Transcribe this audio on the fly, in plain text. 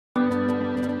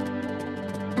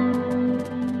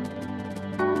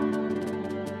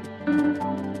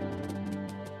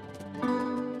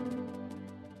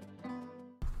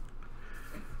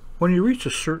When you reach a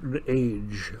certain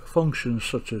age, functions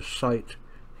such as sight,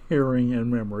 hearing, and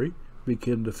memory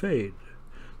begin to fade.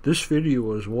 This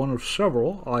video is one of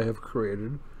several I have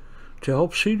created to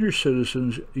help senior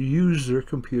citizens use their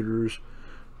computers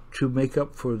to make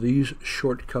up for these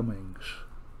shortcomings.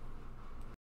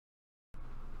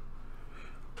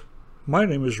 My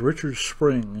name is Richard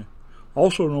Spring,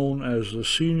 also known as the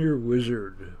Senior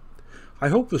Wizard. I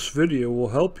hope this video will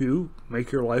help you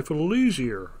make your life a little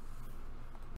easier.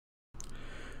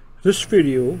 This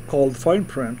video, called Fine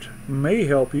Print, may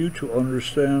help you to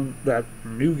understand that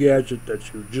new gadget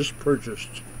that you just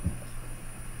purchased.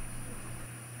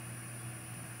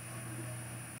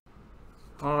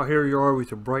 Here you are with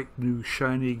your bright new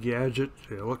shiny gadget.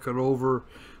 You look it over,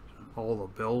 all the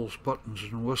bells, buttons,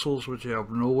 and whistles, but you have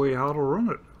no way how to run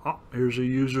it. Here's a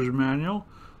user's manual.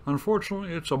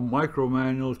 Unfortunately, it's a micro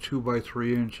manual, 2 by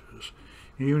 3 inches.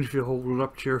 Even if you hold it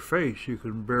up to your face, you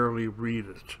can barely read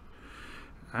it.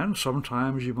 And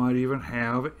sometimes you might even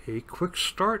have a quick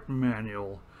start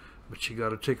manual, but you got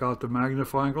to take out the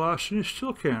magnifying glass and you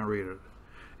still can't read it.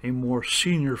 A more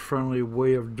senior friendly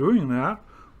way of doing that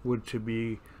would to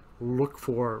be look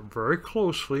for very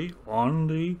closely on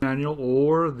the manual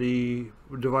or the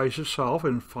device itself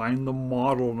and find the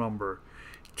model number.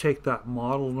 Take that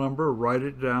model number, write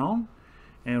it down,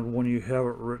 and when you have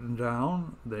it written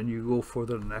down, then you go for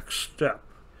the next step.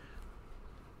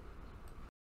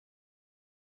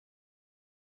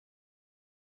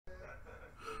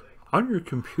 On your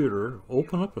computer,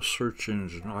 open up a search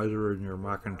engine either in your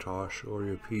Macintosh or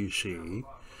your PC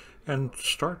and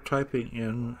start typing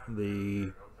in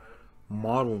the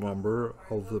model number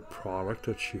of the product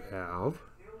that you have,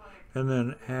 and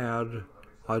then add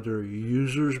either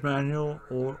user's manual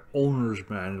or owner's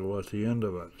manual at the end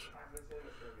of it.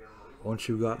 Once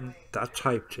you've gotten that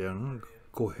typed in,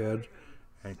 go ahead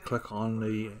and click on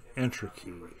the enter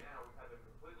key.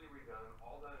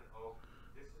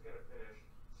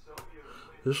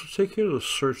 This will take you to the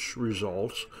search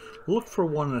results. Look for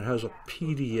one that has a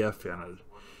PDF in it.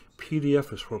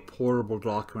 PDF is for portable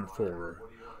document folder.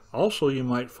 Also, you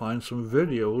might find some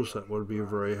videos that would be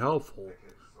very helpful.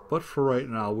 But for right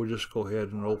now, we'll just go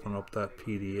ahead and open up that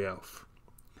PDF.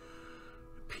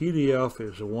 PDF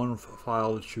is the one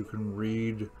file that you can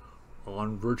read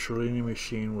on virtually any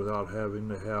machine without having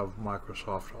to have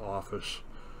Microsoft Office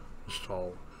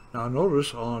installed. Now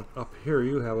notice up here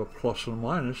you have a plus and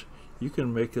minus. You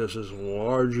can make this as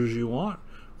large as you want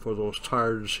for those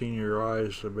tired senior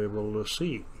eyes to be able to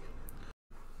see.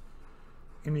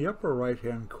 In the upper right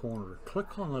hand corner,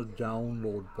 click on the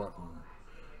download button.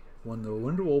 When the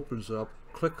window opens up,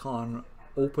 click on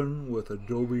Open with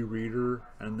Adobe Reader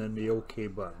and then the OK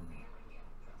button.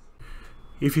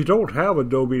 If you don't have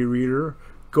Adobe Reader,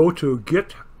 go to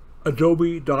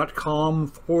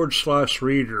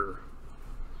getadobe.com/reader.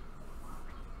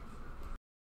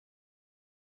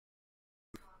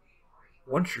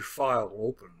 Once your file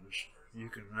opens, you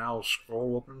can now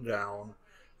scroll up and down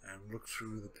and look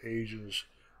through the pages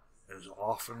as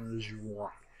often as you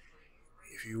want.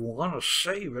 If you want to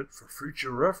save it for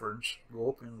future reference, go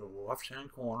up in the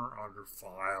left-hand corner under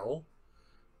File,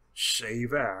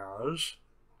 Save As.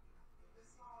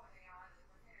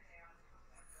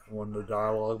 When the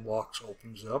dialog box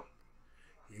opens up,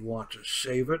 you want to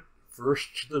save it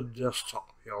first to the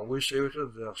desktop. You always save it to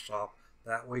the desktop,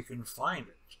 that way you can find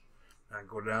it. Now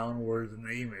go down where the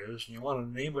name is, and you want to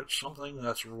name it something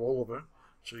that's relevant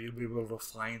so you'll be able to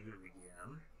find it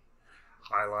again.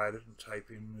 Highlight it and type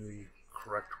in the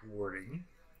correct wording.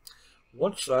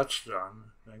 Once that's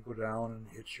done, then go down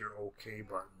and hit your OK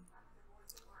button.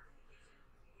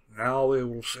 Now it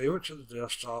will save it to the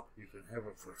desktop. You can have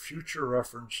it for future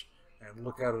reference and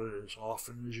look at it as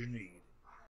often as you need.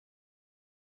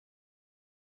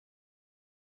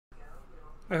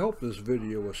 I hope this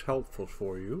video was helpful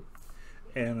for you.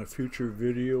 In a future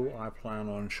video, I plan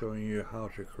on showing you how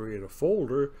to create a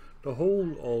folder to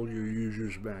hold all your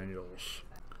users' manuals.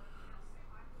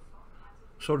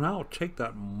 So now take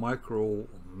that micro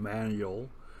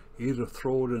manual, either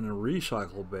throw it in a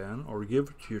recycle bin or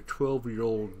give it to your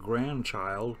 12-year-old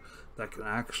grandchild that can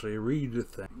actually read the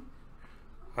thing.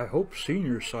 I hope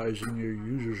senior sizing your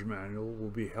user's manual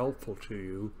will be helpful to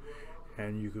you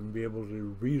and you can be able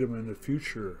to read them in the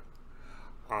future.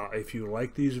 If you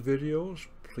like these videos,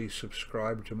 please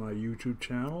subscribe to my YouTube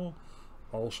channel.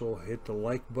 Also hit the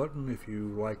like button if you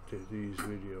liked these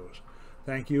videos.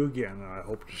 Thank you again, and I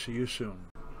hope to see you soon.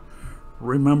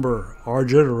 Remember, our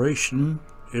generation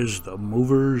is the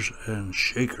movers and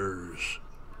shakers.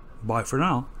 Bye for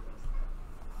now.